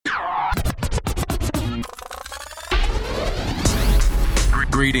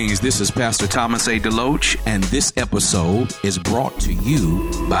Greetings, this is Pastor Thomas A. DeLoach, and this episode is brought to you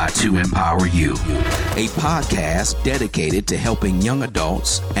by To Empower You, a podcast dedicated to helping young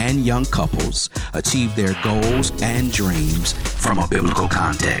adults and young couples achieve their goals and dreams from a biblical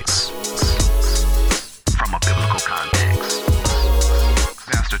context.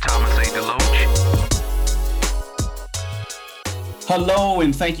 Pastor Thomas A. DeLoach. Hello,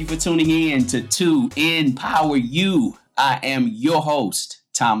 and thank you for tuning in to Empower You. I am your host,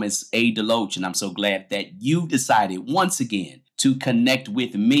 Thomas A. DeLoach, and I'm so glad that you decided once again to connect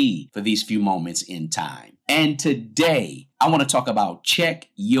with me for these few moments in time. And today, I want to talk about check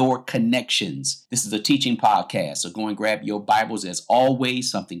your connections. This is a teaching podcast, so go and grab your Bibles as always,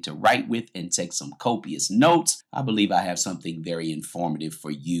 something to write with and take some copious notes. I believe I have something very informative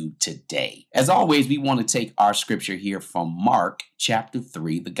for you today. As always, we want to take our scripture here from Mark chapter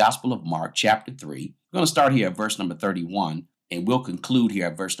 3, the Gospel of Mark chapter 3. We're going to start here at verse number 31. And we'll conclude here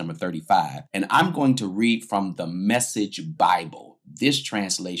at verse number 35. And I'm going to read from the Message Bible. This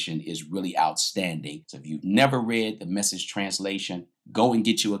translation is really outstanding. So if you've never read the Message translation, go and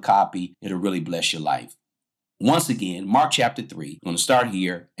get you a copy. It'll really bless your life. Once again, Mark chapter 3, I'm going to start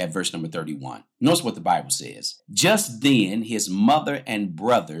here at verse number 31. Notice what the Bible says. Just then, his mother and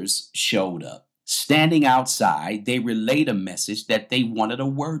brothers showed up. Standing outside, they relayed a message that they wanted a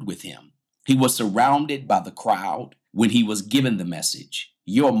word with him. He was surrounded by the crowd when he was given the message.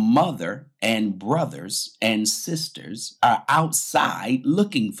 Your mother and brothers and sisters are outside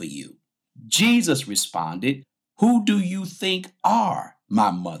looking for you. Jesus responded, "Who do you think are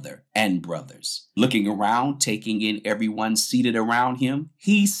my mother and brothers?" Looking around, taking in everyone seated around him,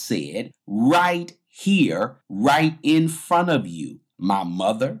 he said, "Right here, right in front of you, my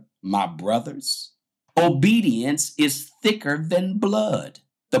mother, my brothers." Obedience is thicker than blood.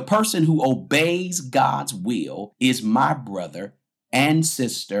 The person who obeys God's will is my brother and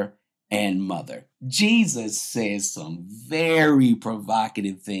sister and mother. Jesus says some very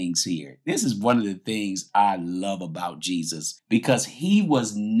provocative things here. This is one of the things I love about Jesus because he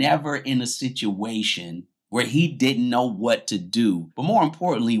was never in a situation where he didn't know what to do, but more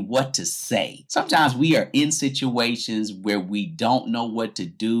importantly, what to say. Sometimes we are in situations where we don't know what to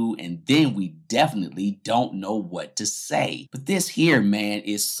do, and then we definitely don't know what to say. But this here, man,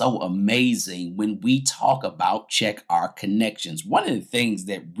 is so amazing when we talk about check our connections. One of the things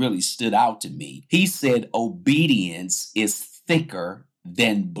that really stood out to me, he said obedience is thicker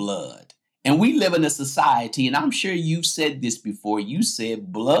than blood. And we live in a society, and I'm sure you've said this before, you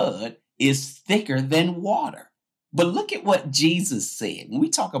said blood is thicker than water. But look at what Jesus said. When we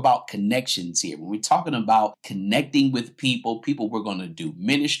talk about connections here, when we're talking about connecting with people we're going to do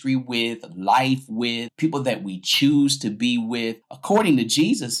ministry with, life with, people that we choose to be with, according to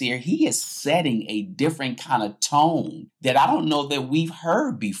Jesus here, he is setting a different kind of tone that I don't know that we've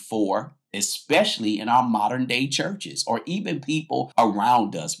heard before, especially in our modern day churches or even people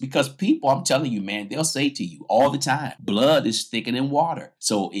around us. Because people, I'm telling you, man, they'll say to you all the time, blood is thicker than water.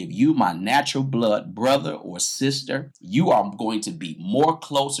 So if you, my natural blood brother or sister, you are going to be more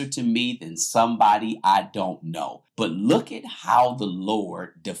closer to me than somebody I don't know. But look at how the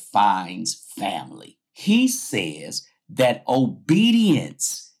Lord defines family. He says that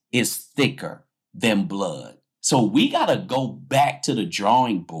obedience is thicker than blood. So we got to go back to the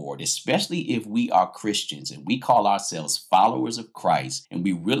drawing board, especially if we are Christians and we call ourselves followers of Christ and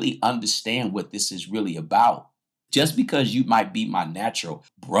we really understand what this is really about. Just because you might be my natural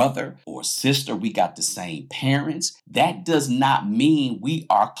brother or sister, we got the same parents, that does not mean we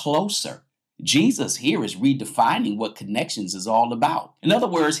are closer. Jesus here is redefining what connections is all about. In other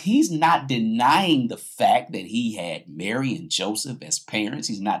words, he's not denying the fact that he had Mary and Joseph as parents.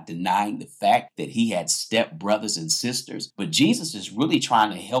 He's not denying the fact that he had step brothers and sisters. But Jesus is really trying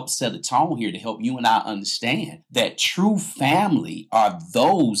to help set a tone here to help you and I understand that true family are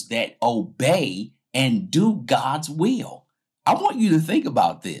those that obey and do God's will. I want you to think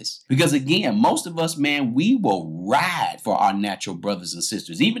about this because, again, most of us, man, we will ride for our natural brothers and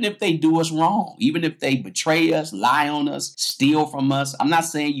sisters, even if they do us wrong, even if they betray us, lie on us, steal from us. I'm not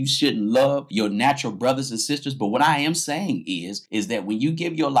saying you shouldn't love your natural brothers and sisters, but what I am saying is that when you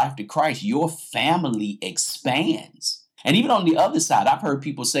give your life to Christ, your family expands. And even on the other side, I've heard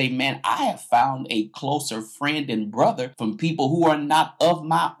people say, man, I have found a closer friend and brother from people who are not of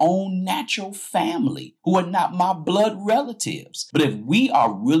my own natural family, who are not my blood relatives. But if we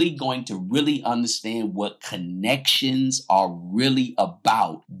are really going to really understand what connections are really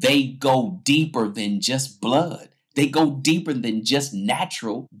about, they go deeper than just blood. They go deeper than just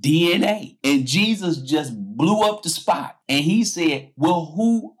natural DNA. And Jesus just blew up the spot. And he said, well,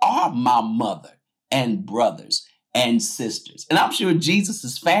 who are my mother and brothers and sisters. And I'm sure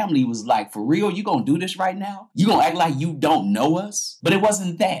Jesus's family was like, for real, you gonna do this right now? You gonna act like you don't know us? But it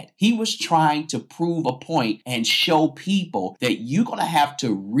wasn't that. He was trying to prove a point and show people that you're gonna have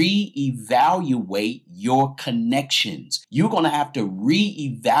to reevaluate your connections. You're gonna have to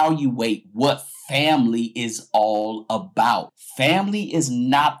reevaluate what family is all about. Family is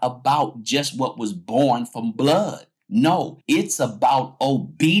not about just what was born from blood. No, it's about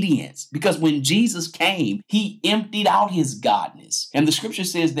obedience. Because when Jesus came, he emptied out his godness. And the scripture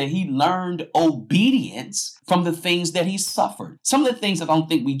says that he learned obedience from the things that he suffered. Some of the things I don't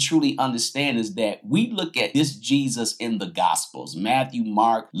think we truly understand is that we look at this Jesus in the Gospels, Matthew,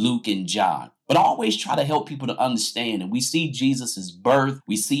 Mark, Luke, and John. But I always try to help people to understand. And we see Jesus' birth.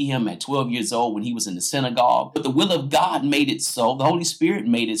 We see him at 12 years old when he was in the synagogue. But the will of God made it so. The Holy Spirit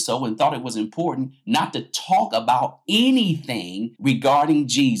made it so and thought it was important not to talk about anything regarding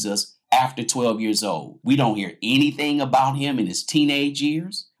Jesus after 12 years old. We don't hear anything about him in his teenage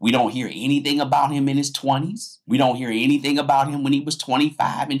years. We don't hear anything about him in his 20s. We don't hear anything about him when he was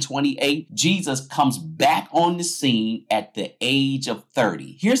 25 and 28. Jesus comes back on the scene at the age of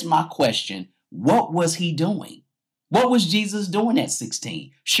 30. Here's my question. What was he doing? What was Jesus doing at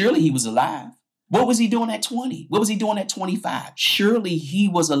 16? Surely he was alive. What was he doing at 20? What was he doing at 25? Surely he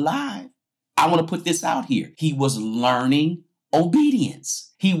was alive. I want to put this out here. He was learning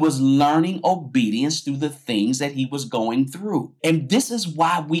obedience. He was learning obedience through the things that he was going through. And this is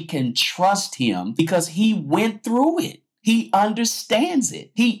why we can trust him, because he went through it. He understands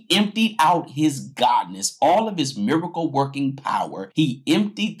it. He emptied out his godness, all of his miracle working power. He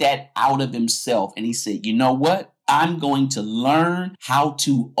emptied that out of himself. And he said, you know what? I'm going to learn how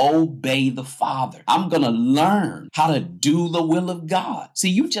to obey the Father. I'm going to learn how to do the will of God. See,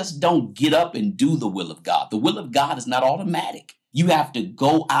 you just don't get up and do the will of God. The will of God is not automatic. You have to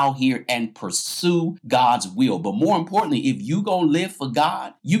go out here and pursue God's will. But more importantly, if you're going to live for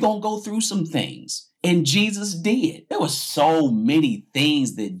God, you're going to go through some things. And Jesus did. There were so many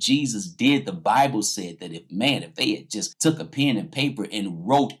things that Jesus did. The Bible said that if they had just took a pen and paper and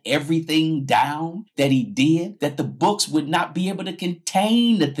wrote everything down that he did, that the books would not be able to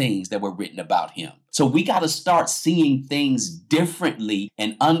contain the things that were written about him. So we got to start seeing things differently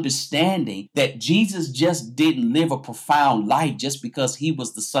and understanding that Jesus just didn't live a profound life just because he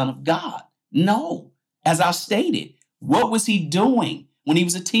was the Son of God. No. As I stated, what was he doing when he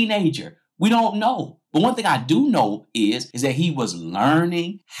was a teenager? We don't know. But one thing I do know is that he was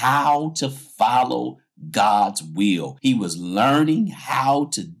learning how to follow God's will. He was learning how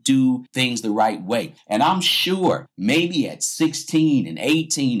to do things the right way. And I'm sure maybe at 16 and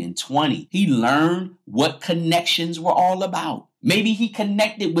 18 and 20, he learned what connections were all about. Maybe he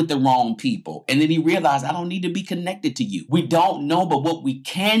connected with the wrong people and then he realized, I don't need to be connected to you. We don't know, but what we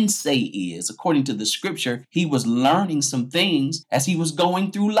can say is, according to the scripture, he was learning some things as he was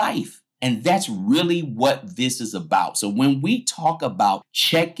going through life. And that's really what this is about. So when we talk about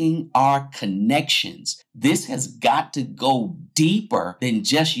checking our connections, this has got to go deeper than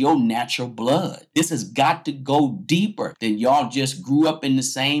just your natural blood. This has got to go deeper than y'all just grew up in the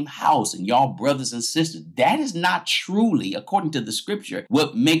same house and y'all brothers and sisters. That is not truly, according to the scripture,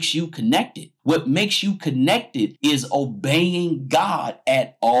 what makes you connected. What makes you connected is obeying God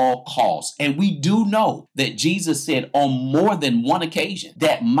at all costs. And we do know that Jesus said on more than one occasion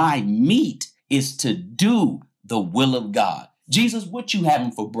that my meat is to do the will of God. Jesus, what you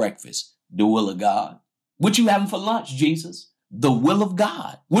having for breakfast? The will of God. What you having for lunch, Jesus? The will of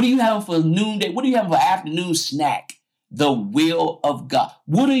God. What are you having for noonday? What are you having for afternoon snack? The will of God.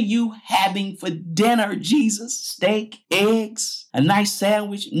 What are you having for dinner, Jesus? Steak, eggs, a nice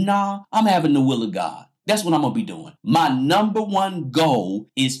sandwich? Nah, I'm having the will of God. That's what I'm going to be doing. My number one goal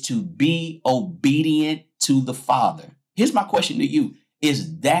is to be obedient to the Father. Here's my question to you.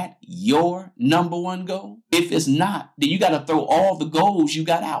 Is that your number one goal? If it's not, then you got to throw all the goals you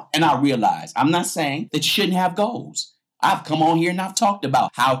got out. And I realize I'm not saying that you shouldn't have goals. I've come on here and I've talked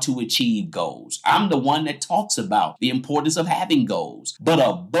about how to achieve goals. I'm the one that talks about the importance of having goals. But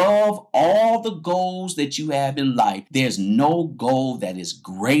above all the goals that you have in life, there's no goal that is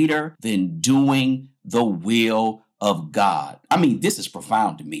greater than doing the will of God. I mean, this is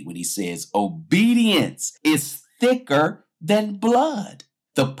profound to me when he says obedience is thicker than blood.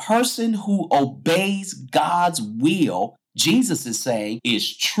 The person who obeys God's will, Jesus is saying,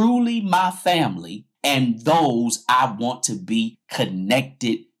 is truly my family and those I want to be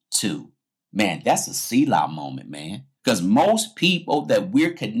connected to. Man, that's a Selah moment, man. Because most people that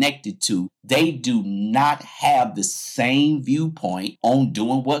we're connected to, they do not have the same viewpoint on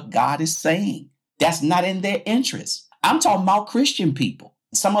doing what God is saying. That's not in their interest. I'm talking about Christian people.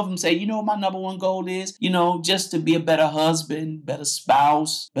 Some of them say, you know what my number one goal is? Just to be a better husband, better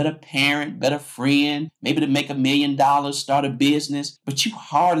spouse, better parent, better friend, maybe to make $1 million, start a business. But you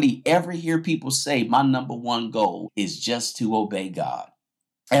hardly ever hear people say, my number one goal is just to obey God.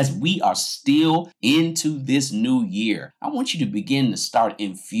 As we are still into this new year, I want you to begin to start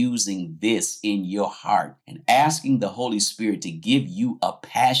infusing this in your heart and asking the Holy Spirit to give you a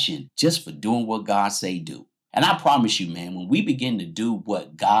passion just for doing what God say do. And I promise you, man, when we begin to do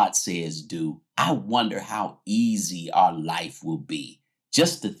what God says do, I wonder how easy our life will be.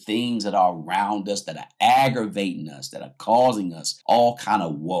 Just the things that are around us that are aggravating us, that are causing us all kind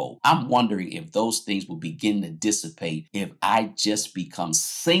of woe. I'm wondering if those things will begin to dissipate if I just become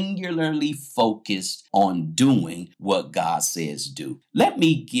singularly focused on doing what God says do. Let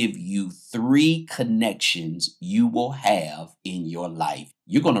me give you 3 connections you will have in your life.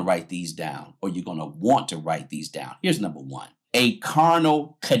 You're going to write these down, or you're going to want to write these down. Here's number 1, a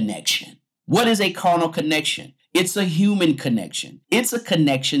carnal connection. What is a carnal connection? It's a human connection. It's a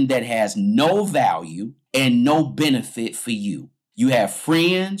connection that has no value and no benefit for you. You have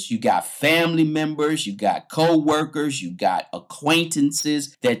friends, you got family members, you got co-workers, you got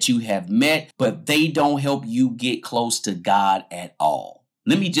acquaintances that you have met, but they don't help you get close to God at all.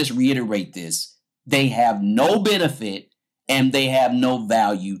 Let me just reiterate this. They have no benefit and they have no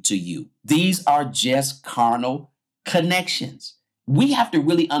value to you. These are just carnal connections. We have to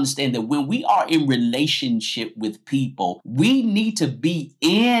really understand that when we are in relationship with people, we need to be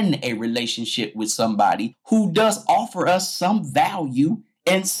in a relationship with somebody who does offer us some value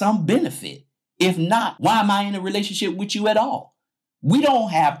and some benefit. If not, why am I in a relationship with you at all? We don't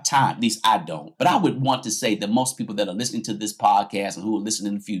have time, at least I don't, but I would want to say that most people that are listening to this podcast and who will listen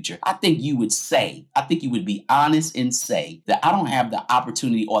in the future, I think you would be honest and say that I don't have the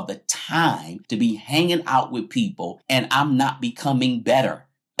opportunity or the time to be hanging out with people and I'm not becoming better.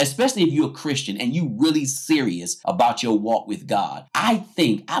 Especially if you're a Christian and you really serious about your walk with God. I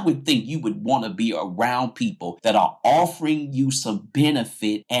would think you would want to be around people that are offering you some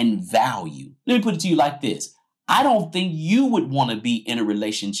benefit and value. Let me put it to you like this. I don't think you would want to be in a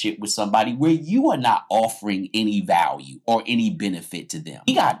relationship with somebody where you are not offering any value or any benefit to them.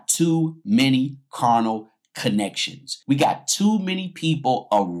 We got too many carnal connections. We got too many people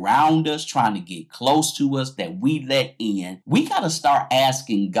around us trying to get close to us that we let in. We got to start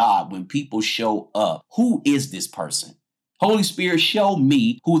asking God when people show up, who is this person? Holy Spirit, show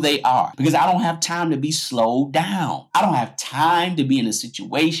me who they are, because I don't have time to be slowed down. I don't have time to be in a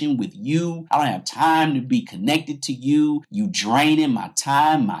situation with you. I don't have time to be connected to you. You draining my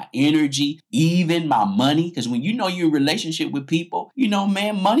time, my energy, even my money. Because when you're in a relationship with people,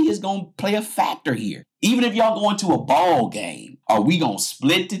 man, money is going to play a factor here. Even if y'all going to a ball game, are we going to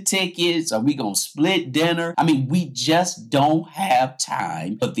split the tickets? Are we going to split dinner? I mean, we just don't have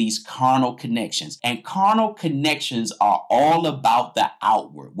time for these carnal connections. And carnal connections are all about the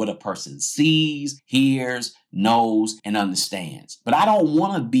outward, what a person sees, hears, knows, and understands. But I don't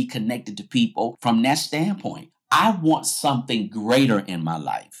want to be connected to people from that standpoint. I want something greater in my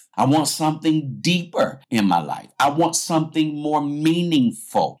life. I want something deeper in my life. I want something more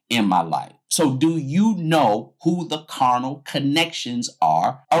meaningful in my life. So do you know who the carnal connections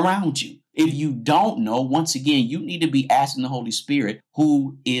are around you? If you don't know, once again, you need to be asking the Holy Spirit,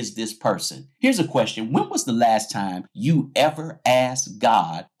 who is this person? Here's a question. When was the last time you ever asked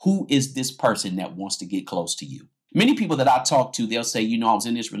God, who is this person that wants to get close to you? Many people that I talk to, they'll say, I was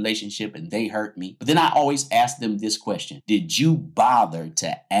in this relationship and they hurt me. But then I always ask them this question. Did you bother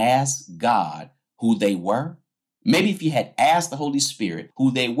to ask God who they were? Maybe if you had asked the Holy Spirit who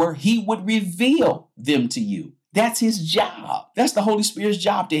they were, he would reveal them to you. That's his job. That's the Holy Spirit's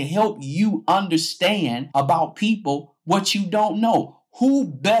job, to help you understand about people what you don't know. Who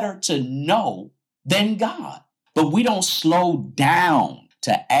better to know than God? But we don't slow down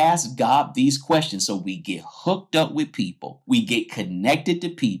to ask God these questions. So we get hooked up with people. We get connected to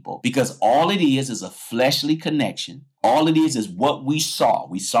people because all it is a fleshly connection. All it is what we saw.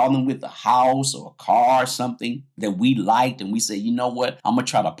 We saw them with a house or a car or something that we liked. And we say, you know what? I'm going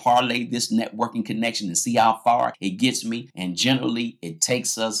to try to parlay this networking connection and see how far it gets me. And generally, it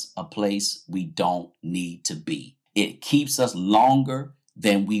takes us a place we don't need to be. It keeps us longer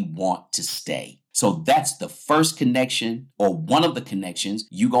than we want to stay. So that's the first connection, or one of the connections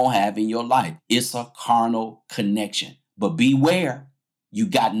you're going to have in your life. It's a carnal connection. But beware, you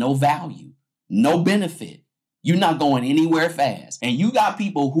got no value, no benefit. You're not going anywhere fast. And you got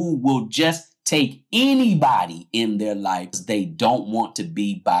people who will just take anybody in their lives they don't want to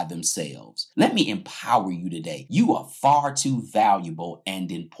be by themselves. Let me empower you today. You are far too valuable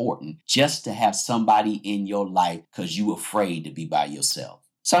and important just to have somebody in your life because you're afraid to be by yourself.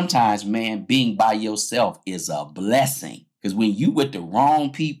 Sometimes, man, being by yourself is a blessing. Because when you with the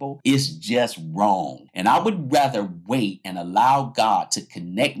wrong people, it's just wrong. And I would rather wait and allow God to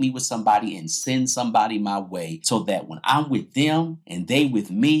connect me with somebody and send somebody my way so that when I'm with them and they with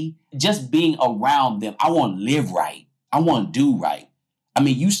me, just being around them, I want to live right. I want to do right. I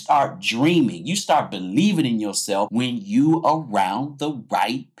mean, you start dreaming, you start believing in yourself when you around the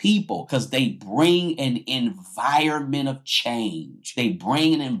right people because they bring an environment of change. They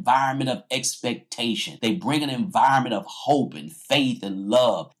bring an environment of expectation. They bring an environment of hope and faith and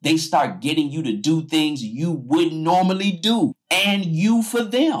love. They start getting you to do things you wouldn't normally do and you for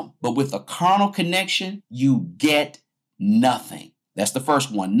them. But with a carnal connection, you get nothing. That's the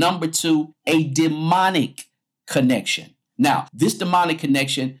first one. Number two, a demonic connection. Now, this demonic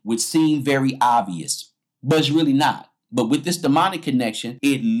connection would seem very obvious, but it's really not. But with this demonic connection,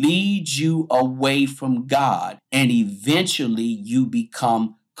 it leads you away from God and eventually you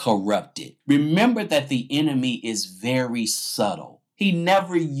become corrupted. Remember that the enemy is very subtle. He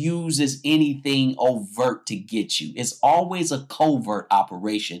never uses anything overt to get you. It's always a covert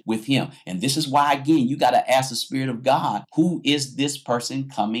operation with him. And this is why, again, you got to ask the Spirit of God, who is this person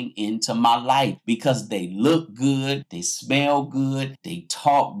coming into my life? Because they look good, they smell good, they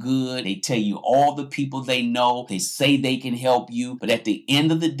talk good, they tell you all the people they know, they say they can help you. But at the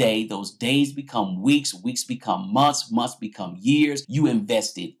end of the day, those days become weeks, weeks become months, months become years. You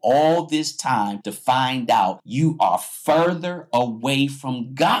invested all this time to find out you are further away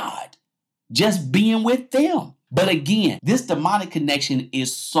from God, just being with them. But again, this demonic connection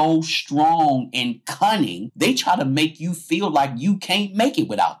is so strong and cunning, they try to make you feel like you can't make it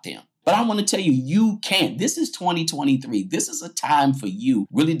without them. But I want to tell you, you can't. This is 2023. This is a time for you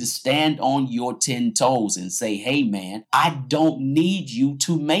really to stand on your 10 toes and say, hey, man, I don't need you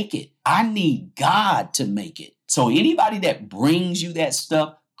to make it. I need God to make it. So anybody that brings you that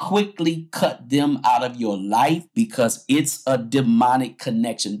stuff, quickly cut them out of your life because it's a demonic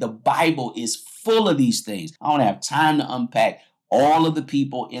connection. The Bible is full of these things. I don't have time to unpack all of the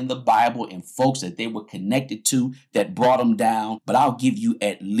people in the Bible and folks that they were connected to that brought them down, but I'll give you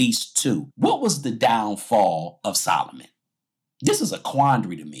at least two. What was the downfall of Solomon? This is a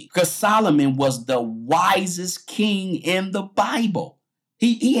quandary to me because Solomon was the wisest king in the Bible.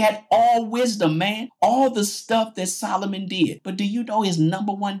 He had all wisdom, man, all the stuff that Solomon did. But do you know his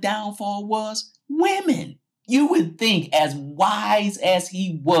number one downfall was women? You would think as wise as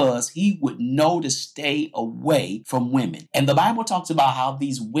he was, he would know to stay away from women. And the Bible talks about how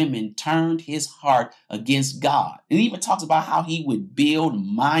these women turned his heart against God. It even talks about how he would build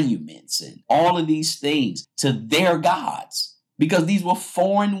monuments and all of these things to their gods. Because these were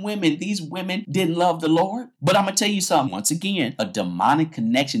foreign women. These women didn't love the Lord. But I'm going to tell you something. Once again, a demonic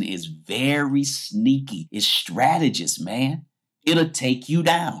connection is very sneaky. It's strategist, man. It'll take you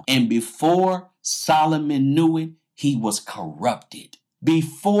down. And before Solomon knew it, he was corrupted.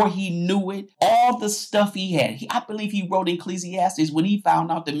 Before he knew it, all the stuff he had, I believe he wrote Ecclesiastes when he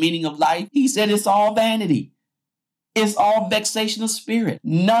found out the meaning of life. He said it's all vanity. It's all vexation of spirit.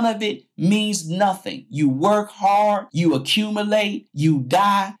 None of it means nothing. You work hard, you accumulate, you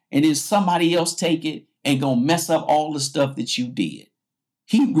die, and then somebody else take it and gonna mess up all the stuff that you did.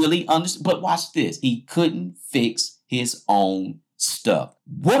 He really understood, but watch this. He couldn't fix his own stuff.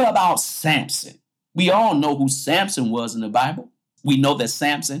 What about Samson? We all know who Samson was in the Bible. We know that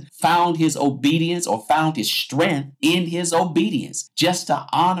Samson found his obedience or found his strength in his obedience just to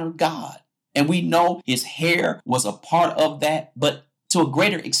honor God. And we know his hair was a part of that, but to a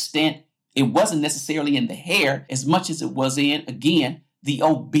greater extent, it wasn't necessarily in the hair as much as it was in, again, the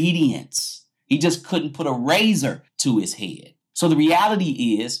obedience. He just couldn't put a razor to his head. So the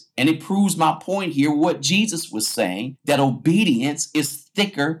reality is, and it proves my point here, what Jesus was saying, that obedience is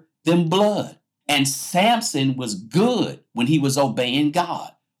thicker than blood. And Samson was good when he was obeying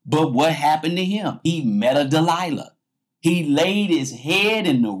God. But what happened to him? He met a Delilah. He laid his head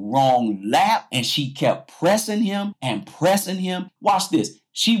in the wrong lap and she kept pressing him and pressing him. Watch this.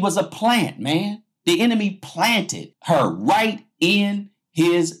 She was a plant, man. The enemy planted her right in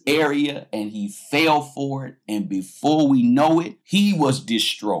his area and he fell for it. And before we know it, he was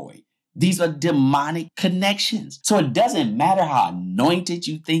destroyed. These are demonic connections. So it doesn't matter how anointed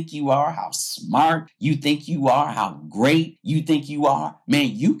you think you are, how smart you think you are, how great you think you are. Man,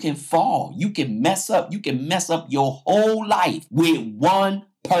 you can fall. You can mess up. You can mess up your whole life with one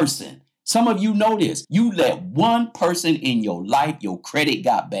person. Some of you know this. You let one person in your life, your credit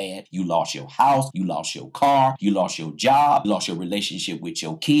got bad. You lost your house. You lost your car. You lost your job. You lost your relationship with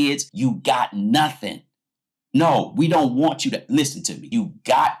your kids. You got nothing. No, we don't want you to listen to me. You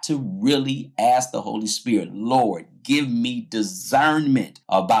got to really ask the Holy Spirit, Lord, give me discernment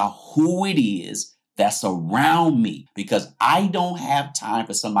about who it is that's around me, because I don't have time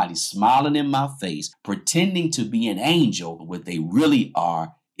for somebody smiling in my face, pretending to be an angel. What they really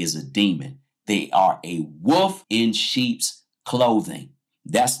are is a demon. They are a wolf in sheep's clothing.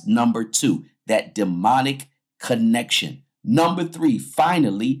 That's number 2, that demonic connection. Number 3,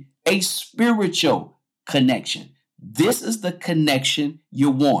 finally, a spiritual connection. This is the connection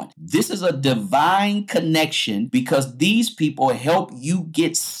you want. This is a divine connection because these people help you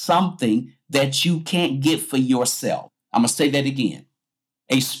get something that you can't get for yourself. I'm going to say that again.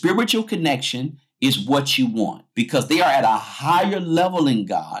 A spiritual connection is what you want because they are at a higher level in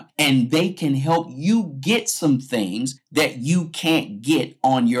God and they can help you get some things that you can't get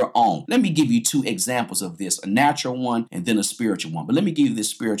on your own. Let me give you 2 examples of this, a natural one and then a spiritual one. But let me give you this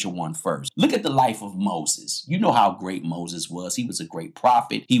spiritual one first. Look at the life of Moses. You know how great Moses was. He was a great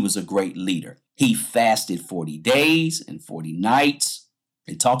prophet. He was a great leader. He fasted 40 days and 40 nights.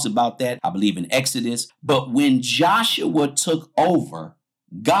 It talks about that, I believe, in Exodus. But when Joshua took over,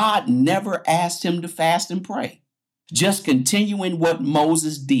 God never asked him to fast and pray. Just continuing what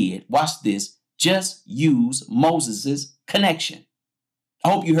Moses did. Watch this. Just use Moses's connection. I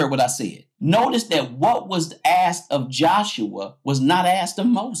hope you heard what I said. Notice that what was asked of Joshua was not asked of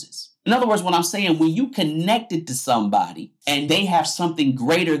Moses. In other words, what I'm saying, when you connected to somebody and they have something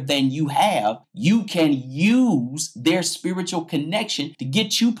greater than you have, you can use their spiritual connection to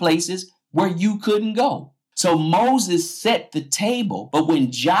get you places where you couldn't go. So Moses set the table, but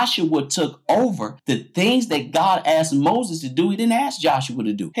when Joshua took over, the things that God asked Moses to do, he didn't ask Joshua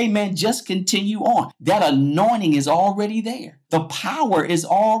to do. Hey man, just continue on. That anointing is already there. The power is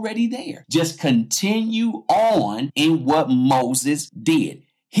already there. Just continue on in what Moses did.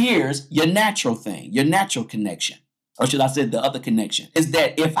 Here's your natural thing, your natural connection. Or should I say the other connection is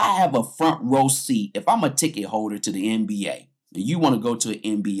that if I have a front row seat, if I'm a ticket holder to the NBA, and you want to go to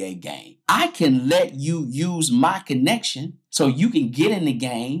an NBA game, I can let you use my connection so you can get in the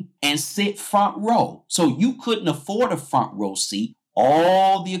game and sit front row. So you couldn't afford a front row seat,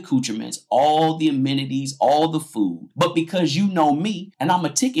 all the accoutrements, all the amenities, all the food. But because you know me and I'm a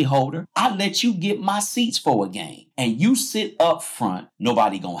ticket holder, I let you get my seats for a game. And you sit up front.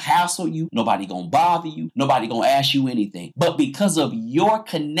 Nobody gonna hassle you. Nobody gonna bother you. Nobody gonna ask you anything. But because of your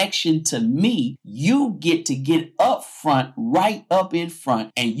connection to me, you get to get up front, right up in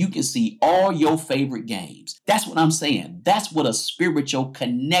front, and you can see all your favorite games. That's what I'm saying. That's what a spiritual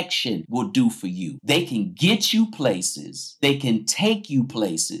connection will do for you. They can get you places. They can take you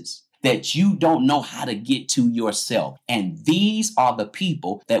places that you don't know how to get to yourself. And these are the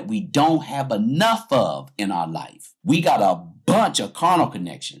people that we don't have enough of in our life. We got a bunch of carnal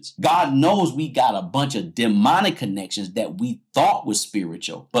connections. God knows we got a bunch of demonic connections that we thought was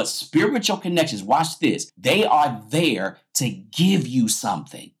spiritual. But spiritual connections, watch this, they are there to give you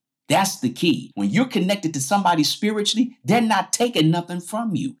something. That's the key. When you're connected to somebody spiritually, they're not taking nothing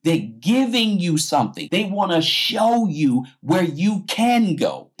from you. They're giving you something. They want to show you where you can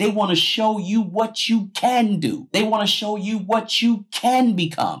go. They want to show you what you can do. They want to show you what you can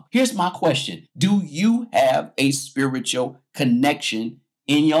become. Here's my question. Do you have a spiritual connection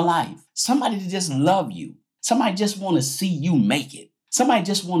in your life? Somebody to just love you. Somebody just want to see you make it. Somebody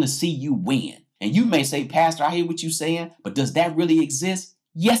just want to see you win. And you may say, Pastor, I hear what you're saying, but does that really exist?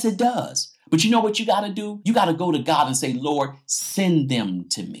 Yes, it does. But you know what you got to do? You got to go to God and say, Lord, send them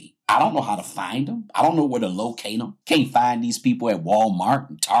to me. I don't know how to find them. I don't know where to locate them. Can't find these people at Walmart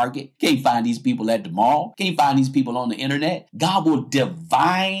and Target. Can't find these people at the mall. Can't find these people on the internet. God will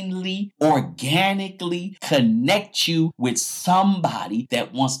divinely, organically connect you with somebody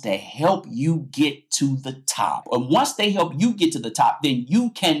that wants to help you get to the top. And once they help you get to the top, then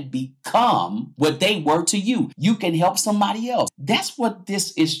you can become what they were to you. You can help somebody else. That's what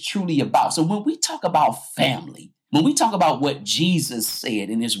this is truly about. So when we talk about family, when we talk about what Jesus said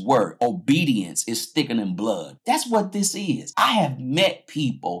in his word, obedience is thicker than blood. That's what this is. I have met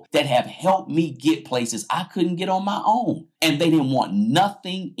people that have helped me get places I couldn't get on my own. And they didn't want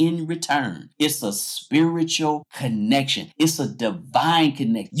nothing in return. It's a spiritual connection. It's a divine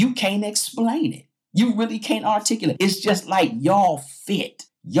connection. You can't explain it. You really can't articulate. It's just like y'all fit.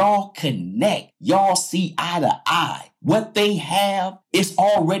 Y'all connect. Y'all see eye to eye. What they have is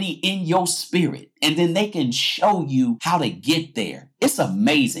already in your spirit. And then they can show you how to get there. It's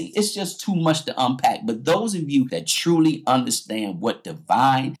amazing. It's just too much to unpack. But those of you that truly understand what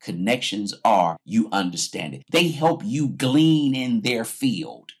divine connections are, you understand it. They help you glean in their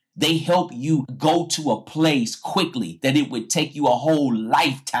field. They help you go to a place quickly that it would take you a whole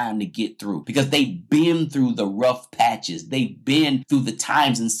lifetime to get through because they've been through the rough patches. They've been through the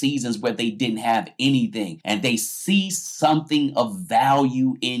times and seasons where they didn't have anything, and they see something of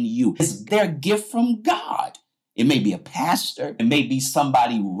value in you. It's their gift from God. It may be a pastor. It may be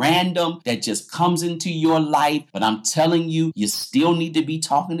somebody random that just comes into your life. But I'm telling you, you still need to be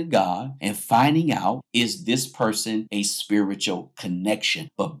talking to God and finding out, is this person a spiritual connection?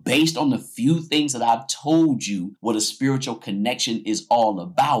 But based on the few things that I've told you, what a spiritual connection is all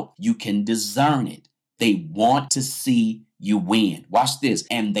about, you can discern it. They want to see you win. Watch this.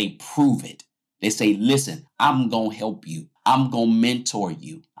 And they prove it. They say, listen, I'm going to help you. I'm going to mentor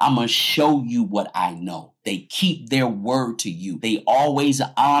you. I'm going to show you what I know. They keep their word to you. They always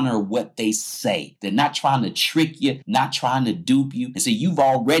honor what they say. They're not trying to trick you, not trying to dupe you. And so you've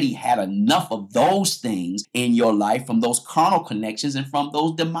already had enough of those things in your life from those carnal connections and from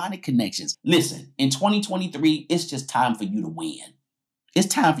those demonic connections. Listen, in 2023, it's just time for you to win. It's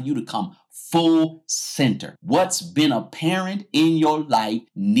time for you to come full center. What's been apparent in your life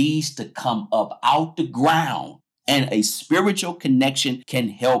needs to come up out the ground. And a spiritual connection can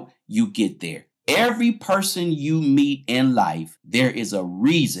help you get there. Every person you meet in life, there is a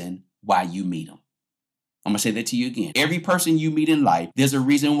reason why you meet them. I'm going to say that to you again. Every person you meet in life, there's a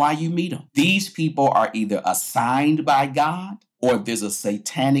reason why you meet them. These people are either assigned by God or there's a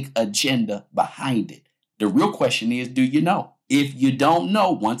satanic agenda behind it. The real question is, do you know? If you don't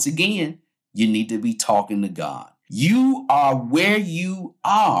know, once again, you need to be talking to God. You are where you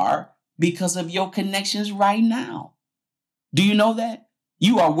are because of your connections right now. Do you know that?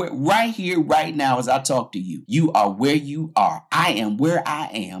 You are right here, right now, as I talk to you. You are where you are. I am where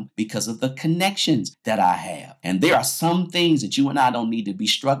I am because of the connections that I have. And there are some things that you and I don't need to be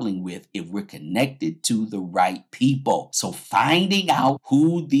struggling with if we're connected to the right people. So finding out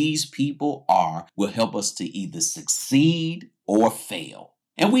who these people are will help us to either succeed or fail.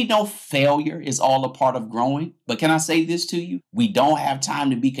 And we know failure is all a part of growing. But can I say this to you? We don't have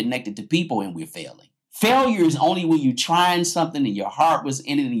time to be connected to people and we're failing. Failure is only when you're trying something and your heart was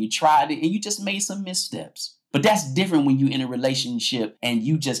in it and you tried it and you just made some missteps. But that's different when you're in a relationship and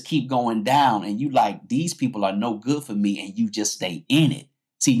you just keep going down and you like, these people are no good for me, and you just stay in it.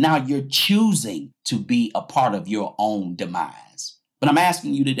 See, now you're choosing to be a part of your own demise. But I'm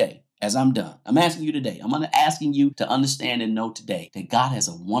asking you today, as I'm done, I'm asking you to understand and know today that God has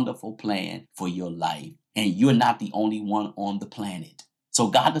a wonderful plan for your life, and you're not the only one on the planet. So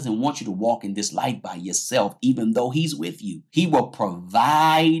God doesn't want you to walk in this life by yourself, even though he's with you. He will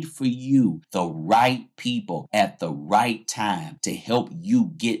provide for you the right people at the right time to help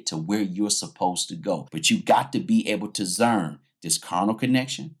you get to where you're supposed to go. But you got to be able to discern this carnal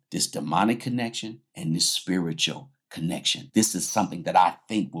connection, this demonic connection, and this spiritual connection. This is something that I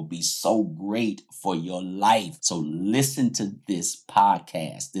think will be so great for your life. So listen to this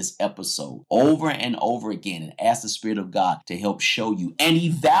podcast, this episode over and over again, and ask the Spirit of God to help show you and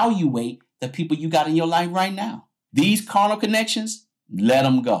evaluate the people you got in your life right now. These carnal connections, let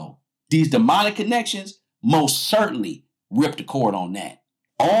them go. These demonic connections, most certainly rip the cord on that.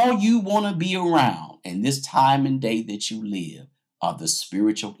 All you want to be around in this time and day that you live are the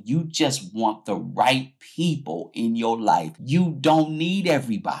spiritual. You just want the right people in your life. You don't need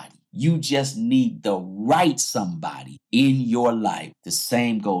everybody. You just need the right somebody in your life. The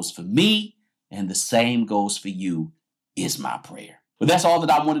same goes for me, and the same goes for you, is my prayer. But that's all that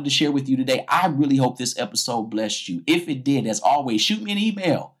I wanted to share with you today. I really hope this episode blessed you. If it did, as always, shoot me an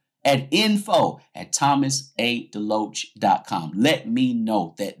email at info@thomasadeloach.com. Let me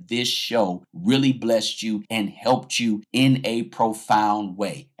know that this show really blessed you and helped you in a profound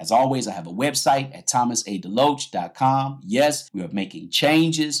way. As always, I have a website at thomasadeloach.com. Yes, we are making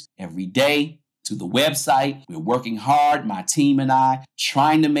changes every day to the website. We're working hard, my team and I,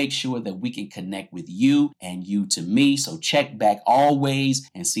 trying to make sure that we can connect with you and you to me. So check back always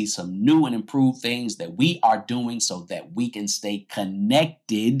and see some new and improved things that we are doing so that we can stay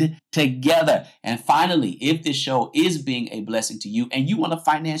connected together. And finally, if this show is being a blessing to you and you want to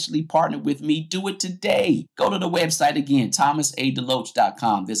financially partner with me, do it today. Go to the website again,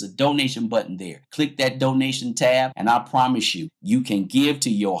 thomasadeloach.com. There's a donation button there. Click that donation tab, and I promise you, you can give to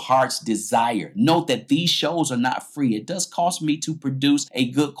your heart's desire. Note that these shows are not free. It does cost me to produce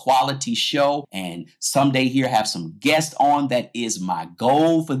a good quality show, and someday here have some guests on. That is my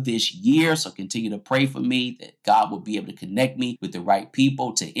goal for this year. So continue to pray for me that God will be able to connect me with the right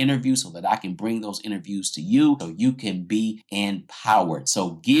people to interview interviews so that I can bring those interviews to you so you can be empowered.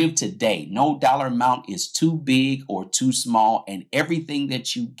 So give today. No dollar amount is too big or too small, and everything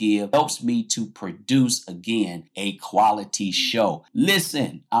that you give helps me to produce, again, a quality show.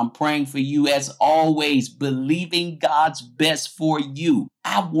 Listen, I'm praying for you as always, believing God's best for you.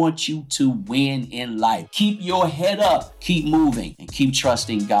 I want you to win in life. Keep your head up, keep moving, and keep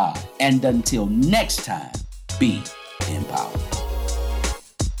trusting God. And until next time, be empowered.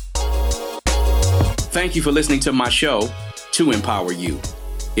 Thank you for listening to my show, To Empower You.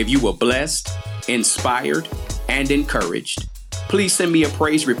 If you were blessed, inspired, and encouraged, please send me a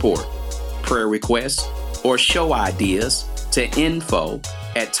praise report, prayer requests, or show ideas to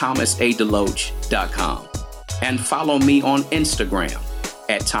info@thomasadeloach.com. And follow me on Instagram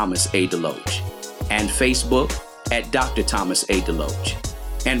 @Thomas A. Deloach and Facebook @Dr. Thomas A. Deloach.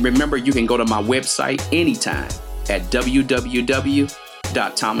 And remember, you can go to my website anytime at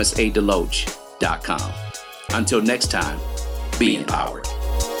www.thomasadeloach.com. Until next time, be empowered.